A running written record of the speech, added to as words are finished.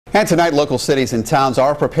And tonight, local cities and towns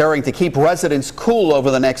are preparing to keep residents cool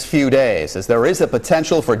over the next few days, as there is a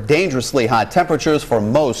potential for dangerously hot temperatures for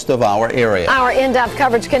most of our area. Our in-depth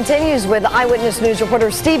coverage continues with Eyewitness News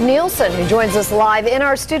reporter Steve Nielsen, who joins us live in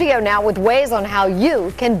our studio now with ways on how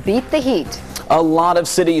you can beat the heat. A lot of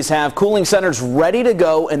cities have cooling centers ready to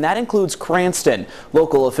go, and that includes Cranston.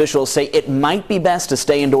 Local officials say it might be best to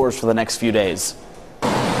stay indoors for the next few days.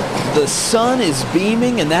 The sun is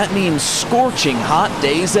beaming, and that means scorching hot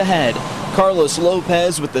days ahead. Carlos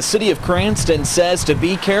Lopez with the city of Cranston says to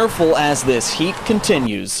be careful as this heat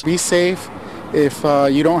continues. Be safe. If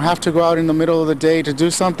you don't have to go out in the middle of the day to do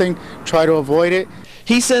something, try to avoid it.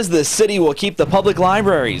 He says the city will keep the public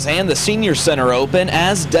libraries and the senior center open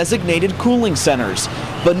as designated cooling centers.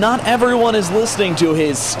 But not everyone is listening to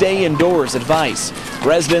his stay indoors advice.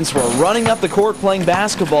 Residents were running up the court playing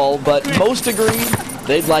basketball, but most agreed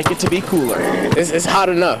they'd like it to be cooler. It's hot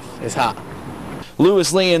enough. It's hot.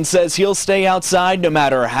 Louis Leon says he'll stay outside no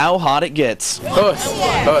matter how hot it gets.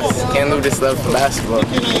 Can't leave this stuff for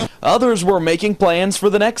basketball. Others were making plans for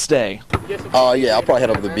the next day. Yeah, I'll probably head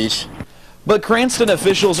over to the beach. But Cranston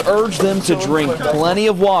officials urge them to drink plenty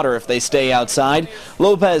of water if they stay outside.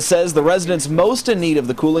 Lopez says the residents most in need of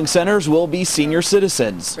the cooling centers will be senior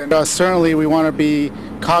citizens. And certainly we want to be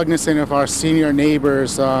cognizant of our senior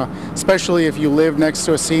neighbors, especially if you live next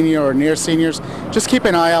to a senior or near seniors. Just keep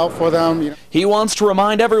an eye out for them. He wants to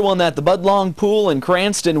remind everyone that the Bud Long Pool in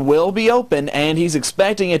Cranston will be open, and he's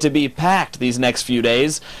expecting it to be packed these next few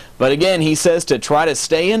days. But again, he says to try to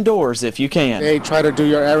stay indoors if you can. Hey, try to do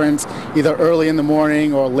your errands either early in the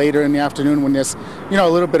morning or later in the afternoon when there's, a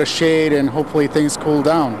little bit of shade and hopefully things cool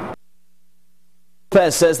down.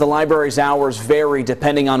 Lopez says the library's hours vary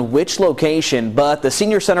depending on which location, but the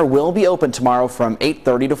senior center will be open tomorrow from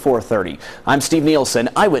 8:30 to 4:30. I'm Steve Nielsen,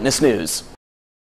 Eyewitness News.